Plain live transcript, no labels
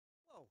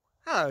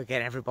Hello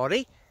again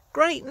everybody.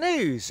 Great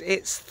news!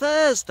 It's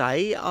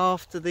Thursday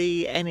after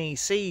the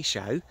NEC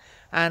show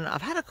and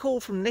I've had a call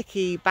from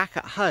Nikki back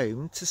at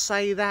home to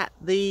say that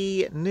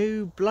the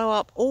new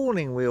blow-up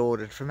awning we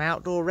ordered from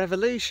Outdoor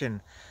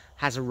Revolution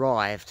has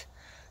arrived.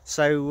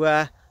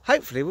 So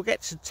hopefully we'll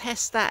get to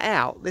test that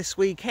out this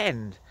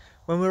weekend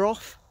when we're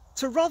off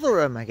to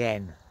Rotherham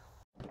again.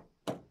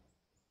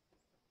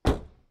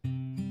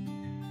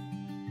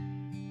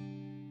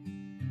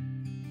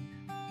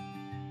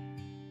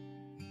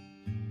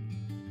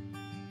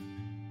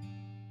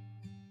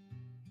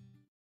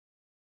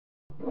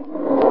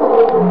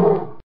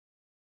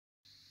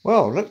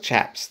 Well, look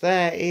chaps,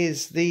 there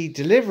is the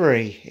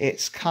delivery.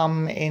 It's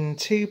come in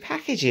 2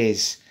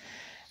 packages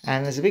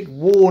and there's a big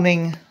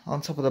warning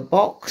on top of the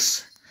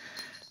box.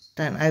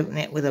 Don't open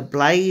it with a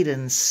blade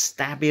and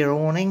stab your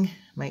awning.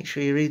 Make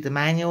sure you read the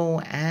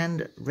manual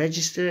and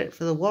register it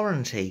for the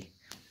warranty.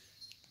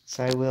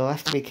 So we'll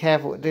have to be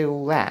careful to do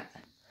all that.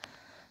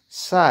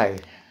 So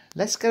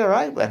let's get her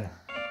open.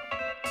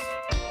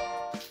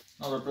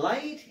 Not a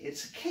blade,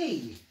 it's a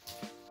key.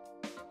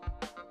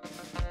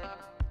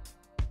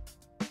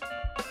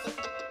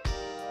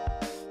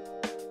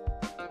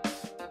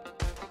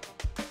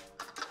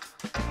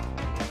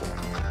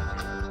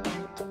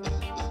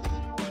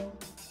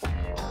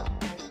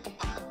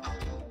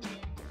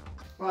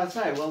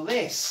 Righto, well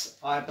this,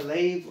 I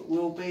believe,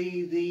 will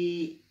be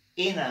the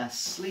inner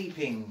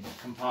sleeping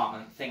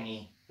compartment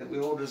thingy that we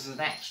ordered as an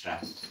extra.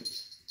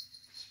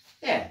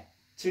 Yeah,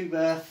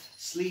 2-berth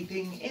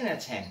sleeping inner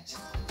tent.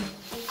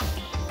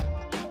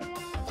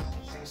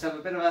 Seems to have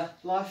a bit of a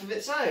life of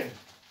its own.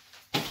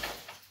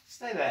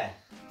 Stay there.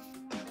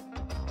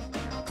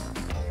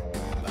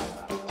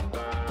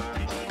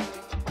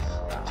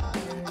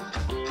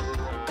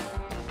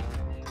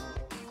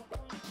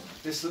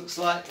 This looks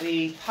like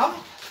the pump.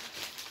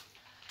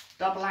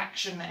 Double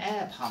action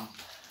air pump.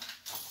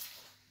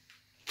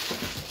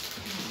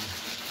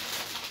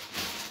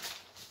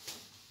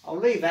 I'll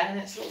leave that in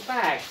its little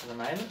bag for the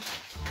moment.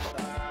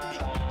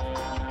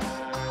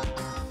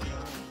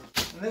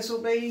 And this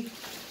will be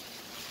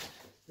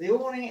the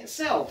awning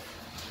itself.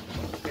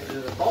 Get rid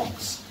of the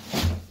box.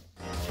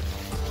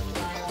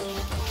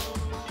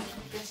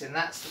 I'm guessing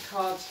that's the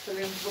card to fill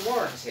in for the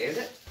warranty, is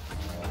it?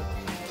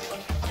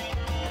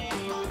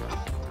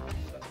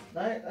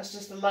 No, that's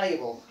just the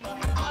label.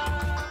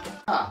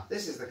 Ah,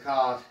 this is the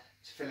card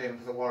to fill in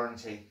for the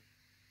warranty.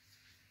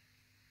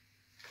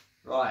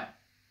 Right.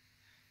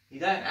 You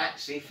don't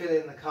actually fill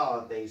in the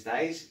card these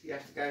days. You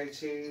have to go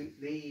to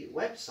the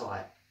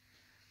website.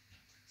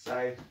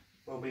 So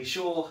we'll be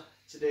sure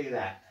to do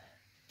that.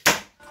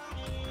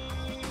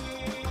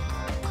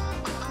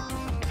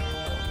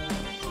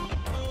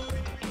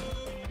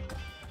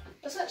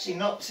 That's actually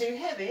not too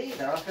heavy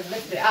either. I can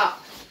lift it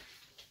up.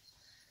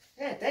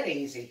 Yeah, dead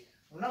easy.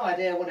 I've no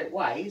idea what it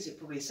weighs. It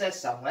probably says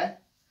somewhere.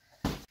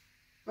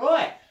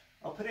 Right,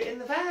 I'll put it in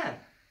the van.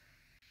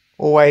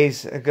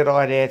 Always a good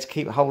idea to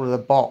keep hold of the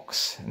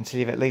box until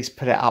you've at least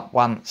put it up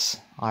once,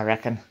 I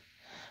reckon.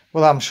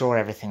 Well, I'm sure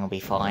everything will be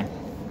fine.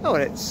 Oh,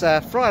 well, it's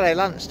Friday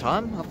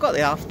lunchtime. I've got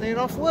the afternoon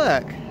off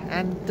work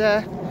and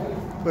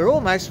we're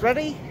almost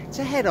ready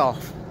to head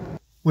off.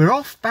 We're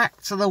off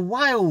back to the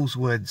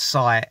Waleswood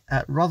site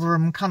at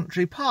Rotherham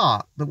Country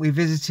Park that we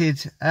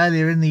visited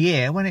earlier in the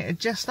year when it had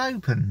just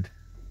opened.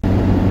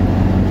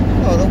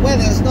 Well, the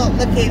weather's not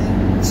looking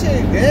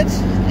too good.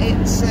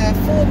 It's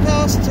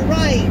forecast to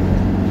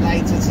rain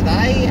later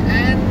today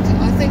and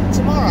I think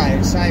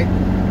tomorrow, so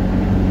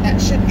that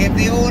should give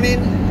the awning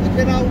a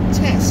good old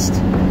test.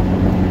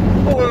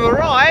 Well, we've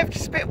arrived.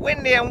 It's a bit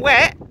windy and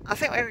wet. I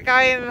think we're going to go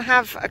in and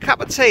have a cup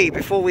of tea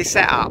before we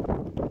set up.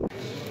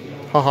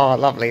 Oh,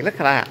 lovely. Look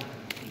at that.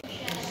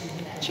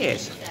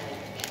 Cheers.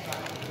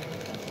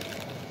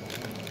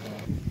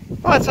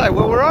 Right, so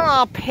well, we're on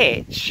our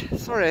pitch.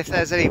 Sorry if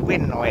there's any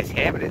wind noise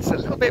here, but it's a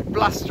little bit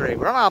blustery.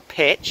 We're on our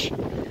pitch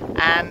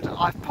and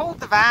I've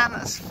pulled the van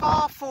as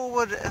far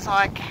forward as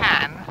I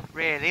can,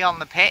 really, on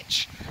the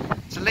pitch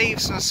to leave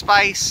some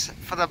space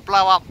for the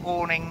blow-up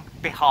awning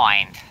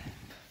behind.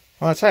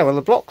 Right, so well,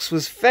 the blocks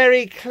was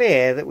very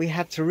clear that we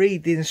had to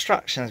read the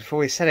instructions before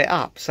we set it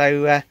up.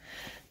 So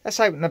let's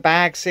open the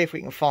bag, see if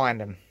we can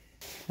find them.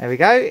 There we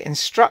go,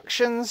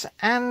 instructions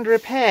and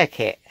repair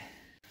kit.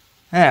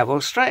 Yeah,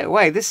 well, straight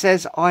away this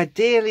says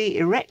ideally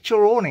erect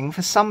your awning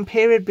for some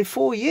period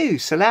before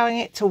use, allowing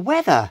it to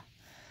weather.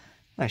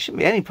 Well, there shouldn't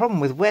be any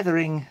problem with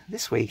weathering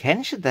this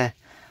weekend, should there?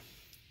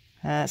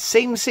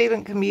 Seam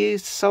sealant can be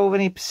used to solve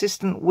any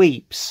persistent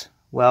weeps.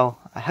 Well,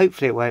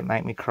 hopefully it won't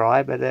make me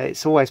cry, but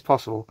it's always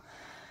possible.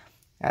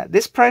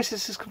 This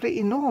process is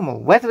completely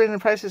normal. Weathering the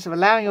process of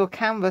allowing your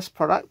canvas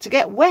product to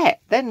get wet,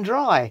 then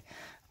dry,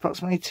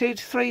 approximately 2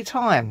 to 3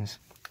 times.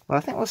 Well,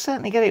 I think we'll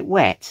certainly get it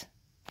wet.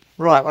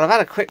 Right, well, I've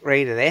had a quick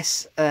read of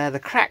this. The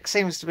crack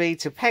seems to be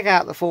to peg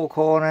out the 4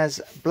 corners,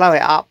 blow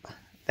it up,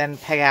 then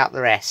peg out the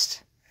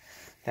rest.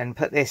 Then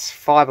put this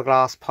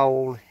fiberglass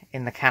pole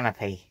in the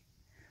canopy.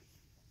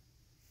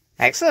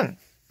 Excellent.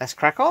 Let's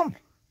crack on.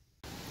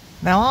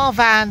 Now our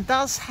van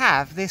does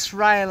have this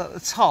rail at the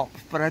top,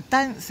 but I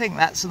don't think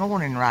that's an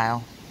awning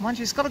rail. Mind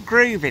you, it's got a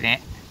groove in it.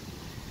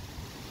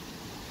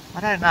 I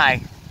don't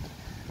know.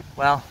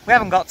 Well, we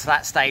haven't got to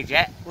that stage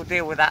yet. We'll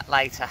deal with that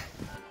later.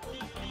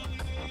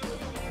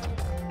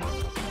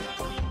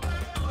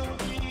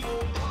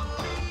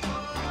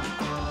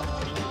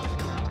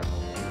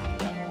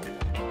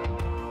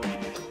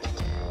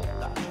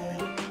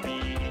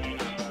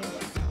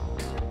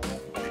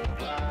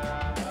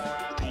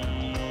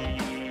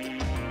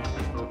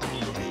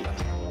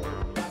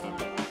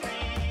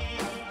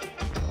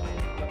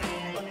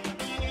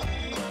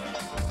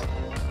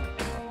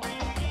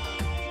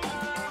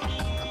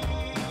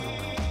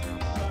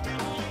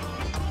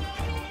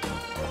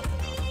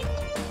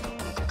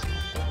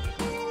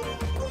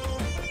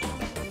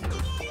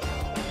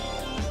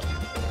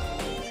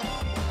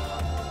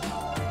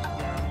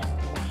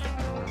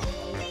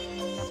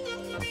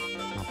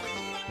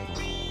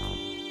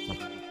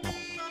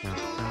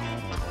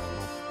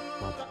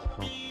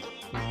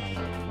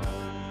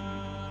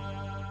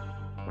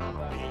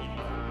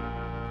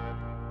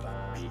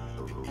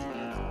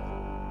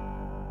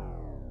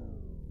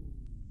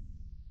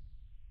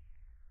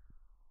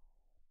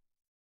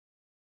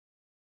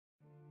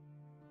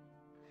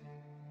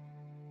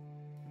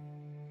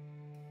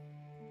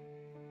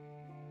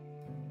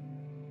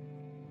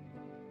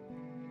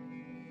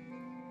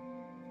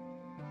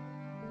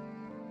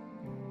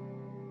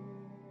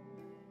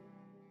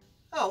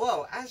 Oh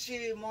well, as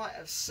you might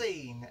have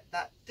seen,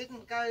 that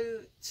didn't go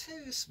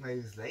too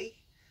smoothly.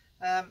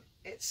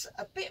 It's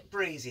a bit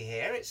breezy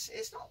here.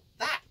 It's not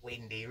that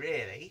windy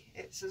really.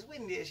 It's as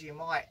windy as you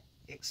might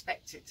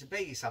expect it to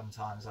be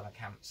sometimes on a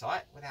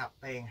campsite without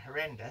being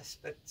horrendous,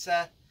 but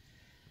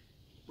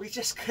we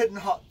just could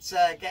not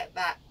get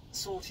that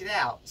sorted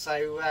out,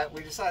 so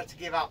we decided to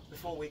give up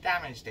before we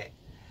damaged it.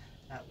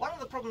 One of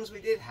the problems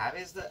we did have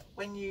is that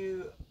when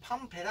you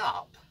pump it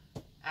up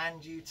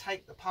and you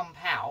take the pump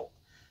out,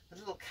 the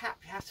little cap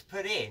you have to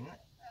put in,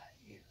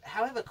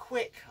 however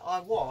quick I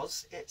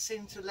was, it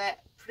seemed to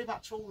let pretty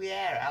much all the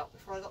air out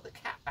before I got the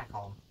cap back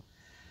on.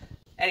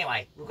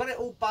 Anyway, we've got it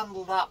all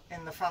bundled up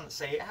in the front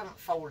seat. I haven't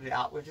folded it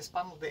up, we've just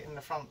bundled it in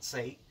the front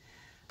seat,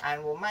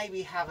 and we'll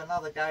maybe have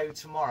another go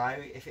tomorrow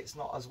if it's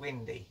not as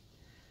windy.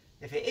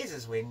 If it is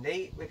as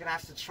windy, we're going to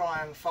have to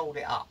try and fold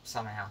it up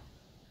somehow.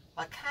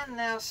 I can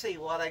now see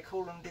why they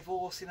call them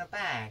divorce in a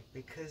bag,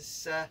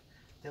 because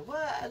there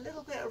were a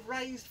little bit of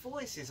raised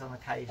voices on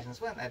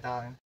occasions, weren't there,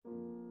 darling?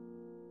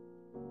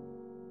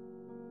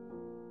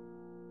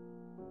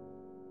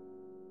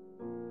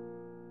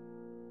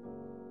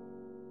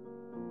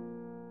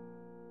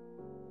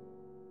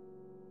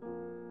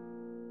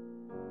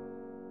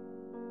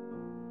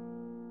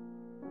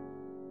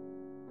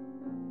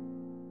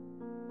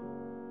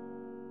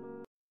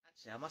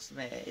 Actually, I must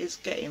admit, it is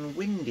getting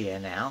windier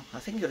now. I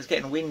think it was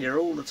getting windier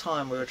all the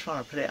time we were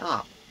trying to put it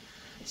up.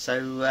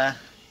 So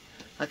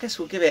I guess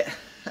we'll give it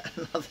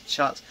another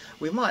chance.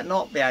 We might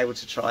not be able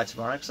to try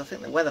tomorrow because I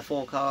think the weather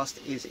forecast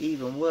is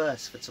even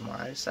worse for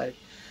tomorrow, so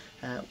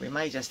we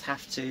may just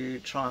have to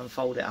try and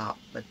fold it up,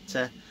 but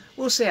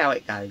we'll see how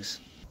it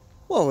goes.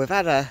 Well, we've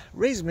had a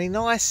reasonably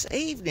nice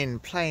evening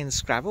playing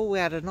Scrabble. We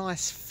had a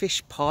nice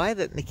fish pie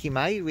that Nikki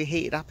made, we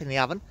heated up in the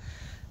oven.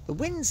 The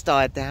wind's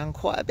died down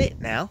quite a bit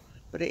now,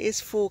 but it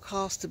is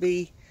forecast to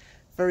be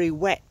very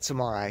wet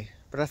tomorrow.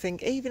 But I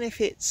think even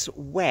if it's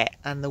wet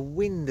and the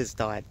wind has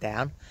died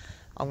down,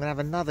 I'm going to have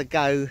another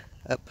go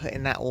at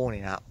putting that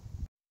awning up.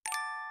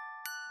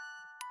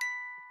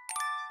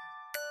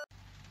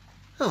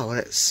 Oh, well,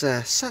 it's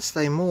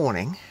Saturday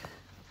morning.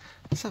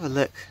 Let's have a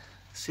look,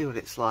 see what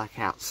it's like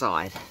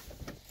outside.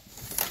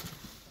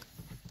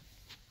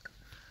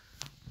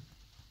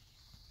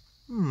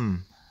 A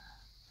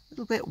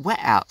little bit wet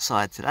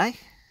outside today.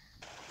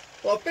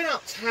 Well, I've been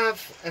up to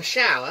have a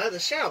shower. The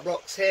shower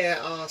blocks here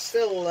are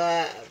still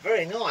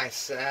very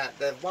nice.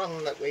 The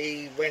one that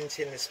we went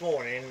in this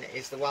morning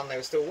is the one they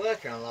were still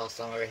working on last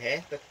time we were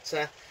here. But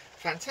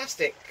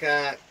fantastic,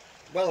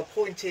 well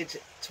appointed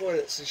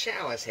toilets and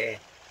showers here.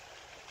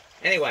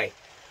 Anyway,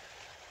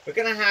 we're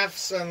going to have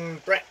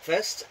some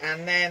breakfast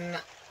and then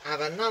have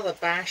another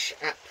bash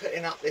at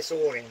putting up this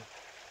awning.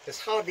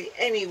 There's hardly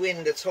any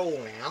wind at all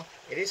now.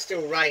 It is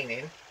still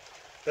raining,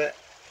 but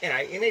you know,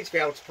 you need to be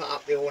able to put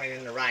up the awning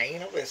in the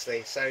rain,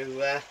 obviously, so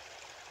we're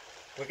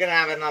going to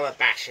have another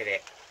bash at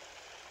it.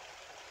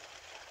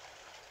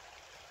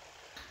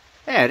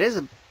 Yeah, it is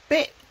a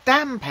bit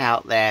damp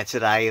out there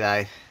today,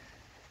 though.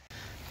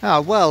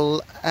 Oh,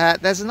 well,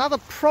 there's another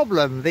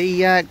problem.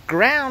 The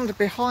ground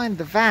behind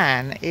the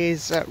van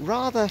is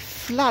rather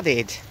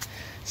flooded,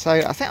 so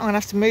I think I'm going to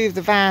have to move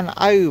the van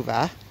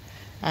over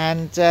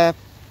and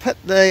put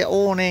the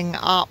awning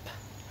up,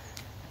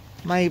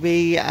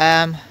 maybe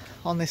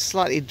on this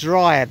slightly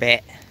drier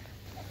bit.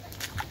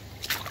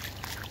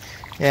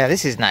 Yeah,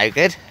 this is no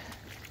good.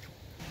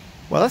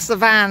 Well, that's the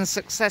van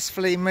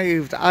successfully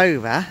moved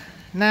over.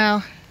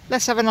 Now,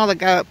 let's have another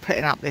go at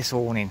putting up this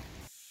awning.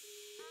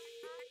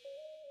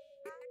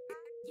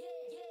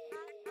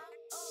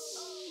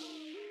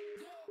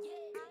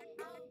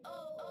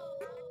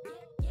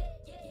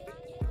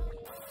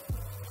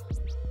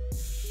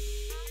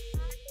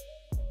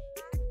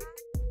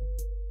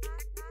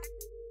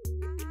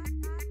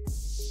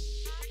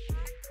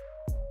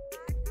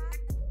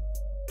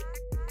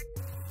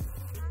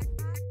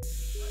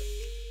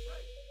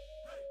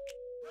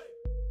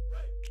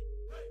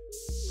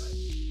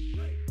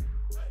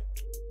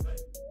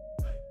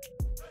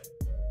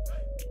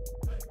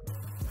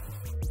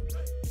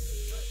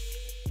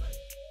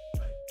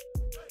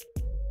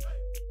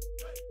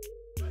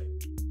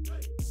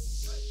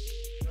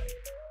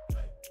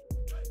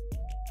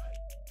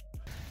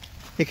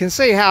 You can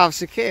see how I've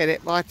secured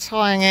it by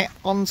tying it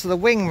onto the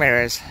wing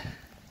mirrors.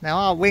 Now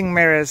our wing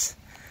mirrors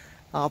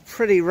are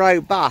pretty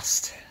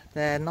robust.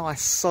 They're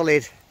nice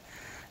solid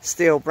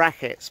steel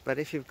brackets, but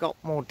if you've got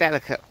more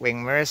delicate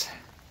wing mirrors,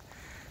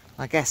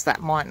 I guess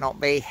that might not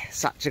be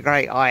such a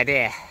great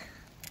idea.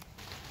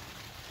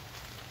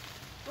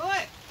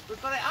 Right,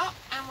 we've got it up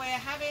and we're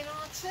having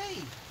our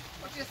tea.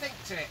 What do you think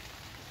to it?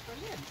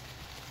 Brilliant.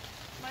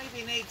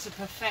 Maybe need to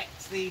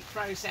perfect the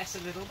process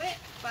a little bit,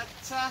 but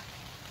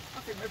I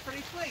think we're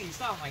pretty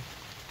pleased, aren't we?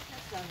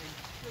 Yes, darling.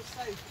 You're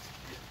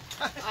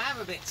soaked. I am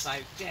a bit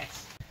soaked,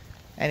 yes.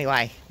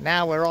 Anyway,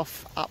 now we're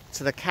off up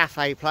to the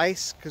cafe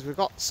place because we've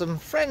got some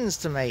friends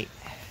to meet.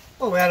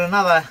 Well, we had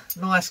another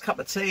nice cup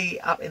of tea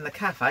up in the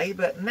cafe,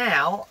 but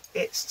now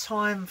it's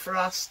time for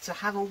us to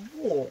have a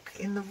walk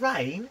in the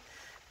rain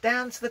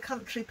down to the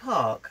country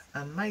park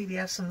and maybe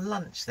have some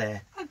lunch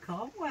there. I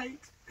can't wait.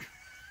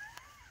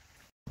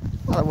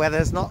 Well, the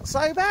weather's not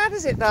so bad,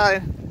 is it,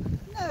 darling?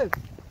 No.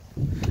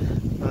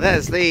 Well,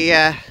 there's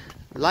the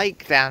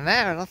lake down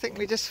there, and I think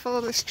we just follow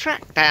this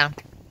track down.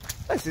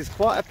 This is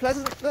quite a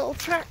pleasant little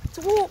track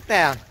to walk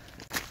down.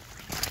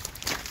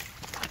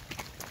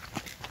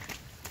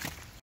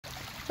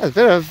 There's a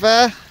bit of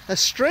a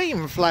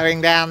stream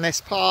flowing down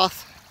this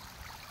path.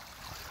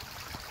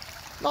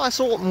 Nice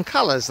autumn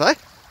colours though.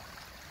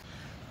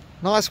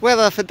 Nice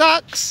weather for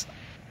ducks.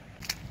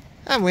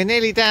 And we're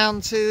nearly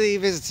down to the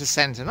visitor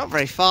centre. Not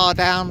very far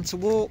down to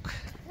walk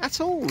at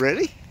all,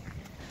 really.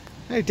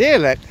 Oh dear,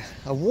 look.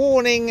 A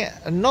warning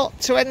not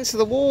to enter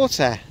the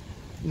water.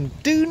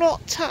 Do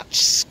not touch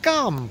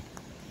scum.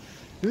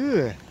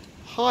 Ugh.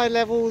 High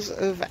levels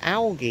of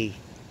algae.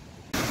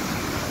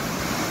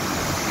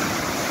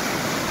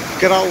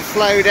 Good old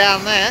flow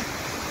down there.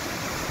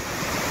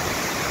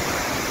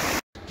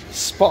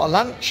 Spot of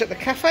lunch at the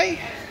cafe.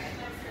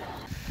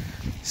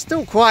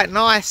 Still quite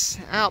nice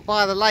out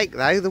by the lake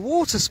though. The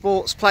water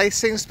sports place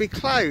seems to be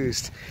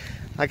closed.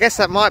 I guess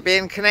that might be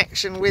in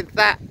connection with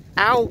that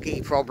algae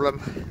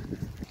problem.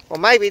 Or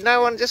maybe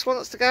no one just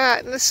wants to go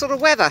out in this sort of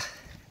weather.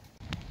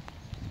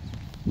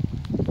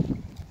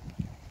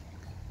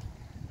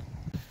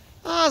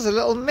 Oh, there's a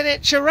little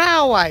miniature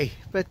railway,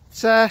 but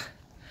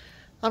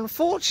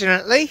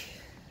unfortunately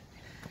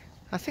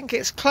I think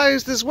it's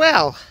closed as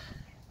well.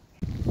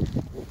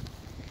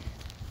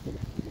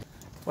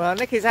 Well,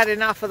 Nikki's had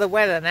enough of the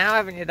weather now,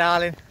 haven't you,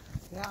 darling?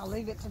 Yeah, I'll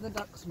leave it to the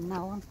ducks from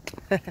now on.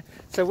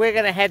 So we're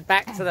going to head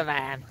back to the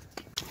van.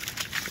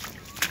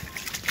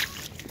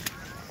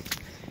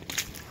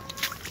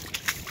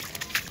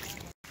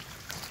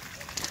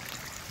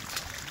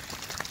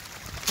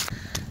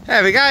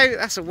 There we go,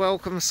 that's a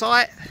welcome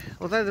sight.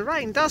 Although the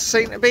rain does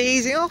seem to be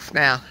easing off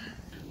now.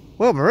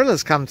 Well,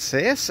 Marilla's come to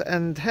see us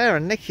and her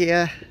and Nikki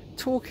are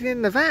talking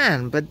in the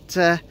van, but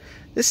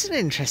this is an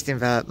interesting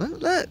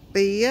development. Look,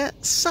 the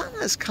sun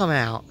has come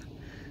out.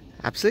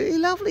 Absolutely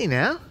lovely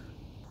now.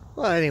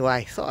 Well,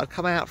 anyway, thought I'd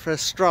come out for a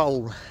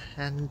stroll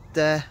and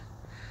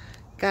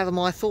gather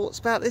my thoughts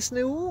about this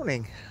new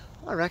awning.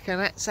 I reckon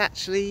that's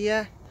actually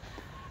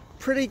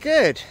pretty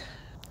good.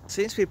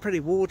 Seems to be pretty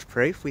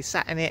waterproof. We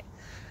sat in it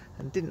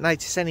and didn't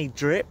notice any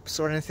drips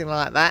or anything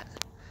like that.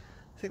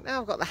 I think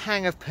now I've got the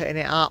hang of putting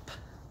it up.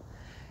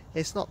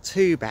 It's not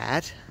too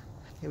bad.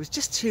 It was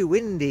just too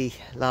windy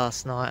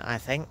last night, I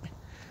think.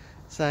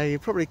 So you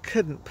probably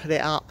couldn't put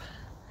it up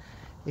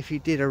if you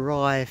did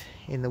arrive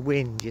in the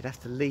wind. You'd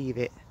have to leave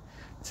it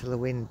till the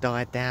wind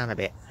died down a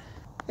bit.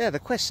 Yeah, the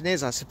question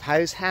is, I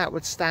suppose, how it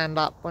would stand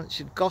up once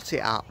you'd got it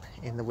up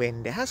in the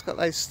wind. It has got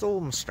those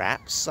storm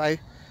straps, so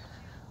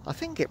I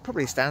think it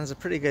probably stands a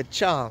pretty good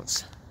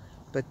chance.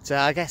 But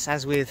I guess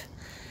as with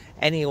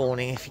any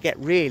awning, if you get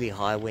really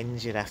high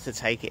winds, you'd have to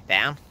take it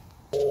down.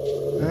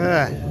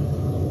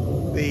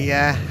 The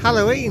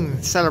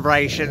Halloween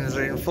celebrations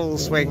are in full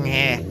swing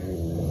here.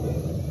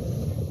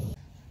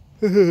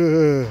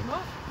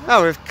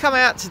 Oh, we've come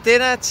out to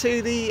dinner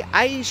to the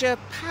Asia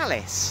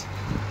Palace.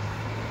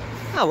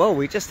 Oh well,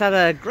 we just had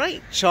a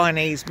great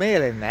Chinese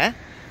meal in there,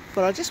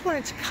 but I just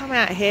wanted to come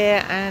out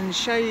here and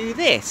show you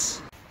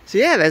this. So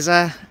yeah, there's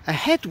a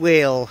head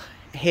wheel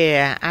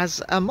here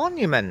as a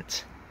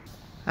monument,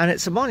 and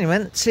it's a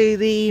monument to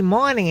the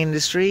mining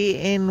industry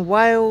in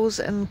Wales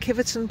and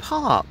Kiverton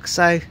Park.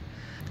 So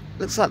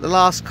looks like the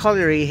last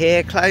colliery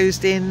here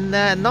closed in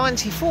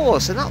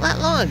 94, so not that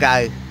long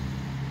ago.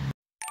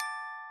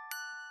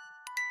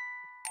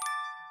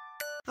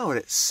 Oh, well,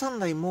 it's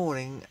Sunday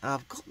morning and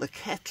I've got the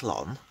kettle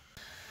on.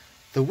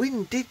 The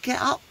wind did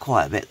get up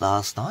quite a bit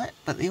last night,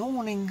 but the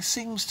awning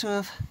seems to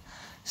have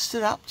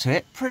stood up to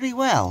it pretty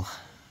well.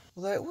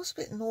 Although it was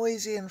a bit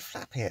noisy and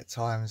flappy at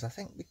times, I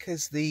think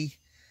because the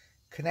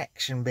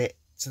connection bit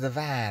to the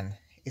van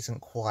isn't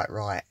quite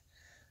right.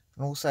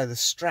 And also the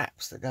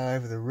straps that go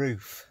over the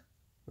roof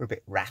were a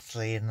bit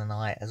rattly in the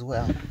night as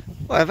well.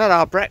 Well, I've had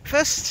our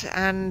breakfast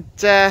and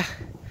had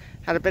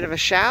a bit of a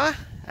shower,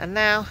 and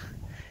now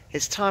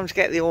it's time to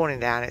get the awning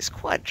down. It's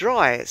quite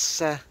dry.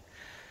 It's a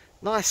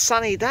nice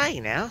sunny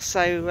day now,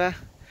 so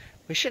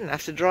we shouldn't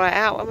have to dry it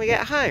out when we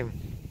get home.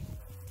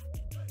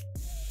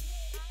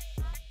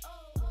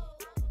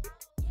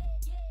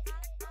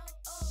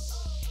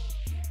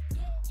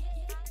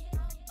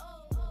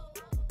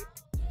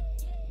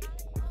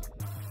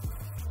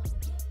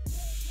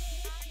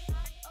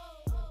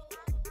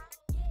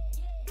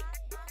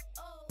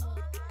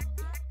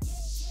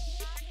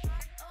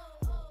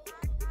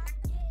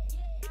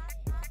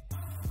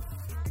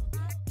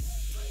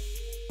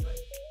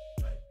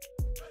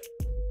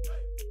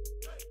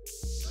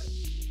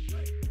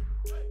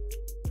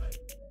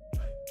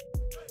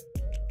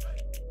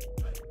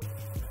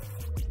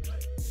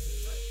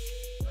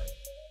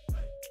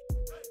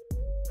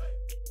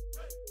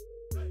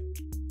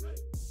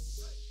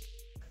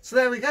 So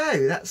there we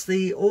go, that's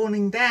the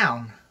awning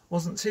down.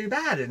 Wasn't too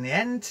bad in the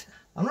end.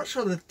 I'm not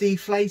sure the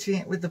deflating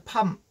it with the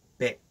pump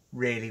bit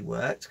really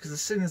worked, because as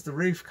soon as the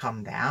roof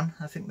come down,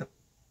 I think the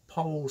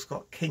poles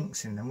got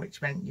kinks in them,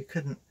 which meant you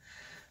couldn't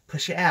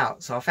push it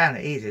out. So I found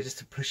it easier just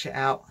to push it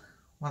out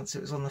once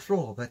it was on the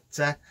floor.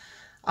 But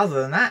other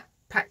than that,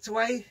 packed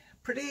away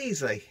pretty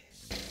easily.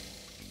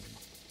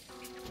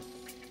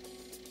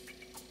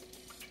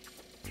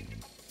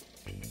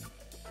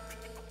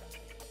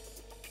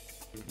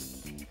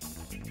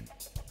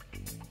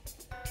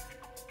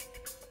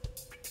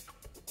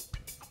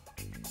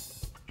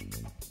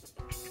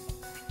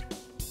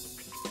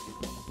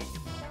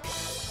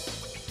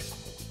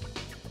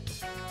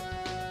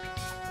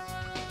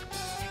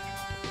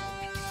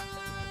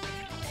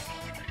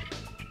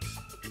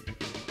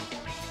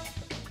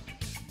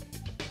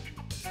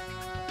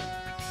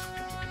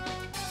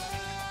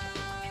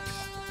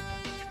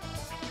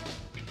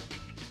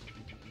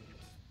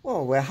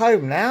 Well, we're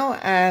home now,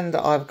 and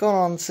I've gone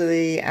on to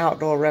the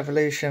Outdoor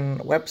Revolution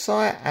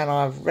website and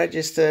I've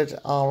registered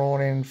our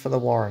awning for the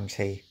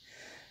warranty.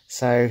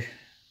 So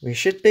we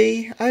should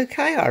be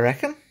okay, I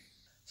reckon.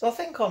 So I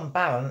think on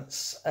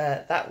balance,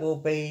 that will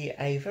be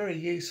a very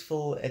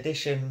useful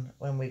addition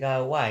when we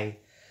go away.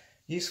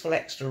 Useful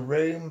extra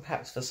room,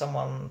 perhaps for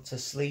someone to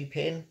sleep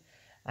in,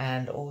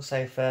 and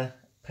also for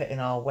putting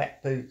our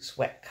wet boots,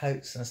 wet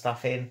coats and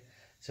stuff in,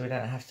 so we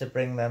don't have to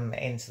bring them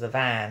into the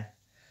van.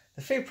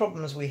 The few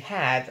problems we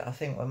had, I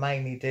think, were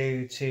mainly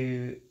due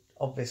to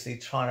obviously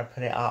trying to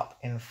put it up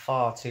in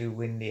far too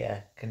windy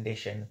a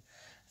condition.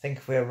 I think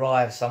if we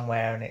arrive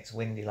somewhere and it's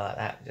windy like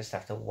that, we just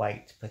have to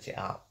wait to put it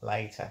up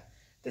later.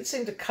 It did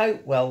seem to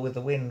cope well with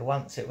the wind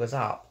once it was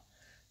up,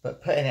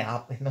 but putting it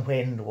up in the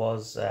wind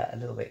was a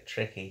little bit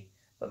tricky.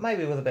 But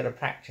maybe with a bit of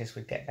practice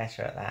we'd get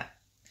better at that.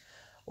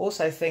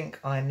 Also think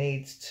I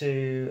need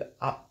to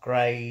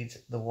upgrade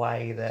the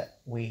way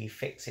that we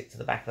fix it to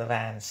the back of the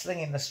van.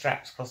 Slinging the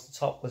straps across the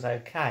top was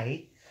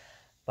okay,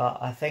 but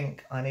I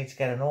think I need to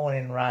get an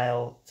awning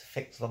rail to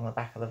fix along the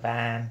back of the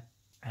van,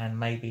 and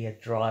maybe a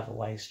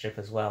drive-away strip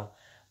as well.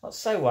 Not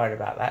so worried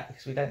about that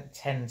because we don't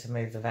tend to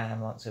move the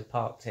van once we've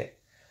parked it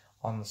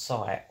on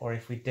site, or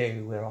if we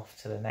do, we're off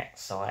to the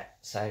next site.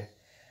 So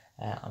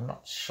I'm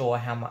not sure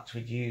how much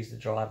we'd use the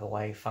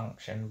drive-away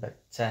function, but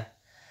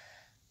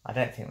I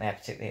don't think they're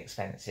particularly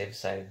expensive,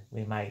 so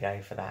we may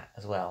go for that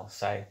as well.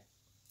 So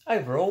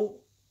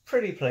overall,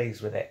 pretty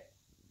pleased with it.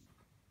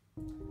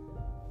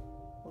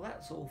 Well,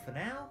 that's all for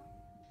now.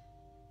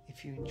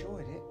 If you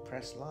enjoyed it,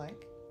 press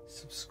like.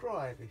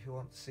 Subscribe if you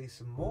want to see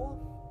some more.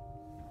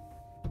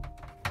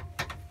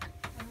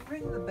 And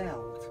ring the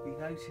bell to be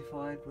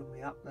notified when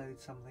we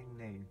upload something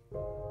new.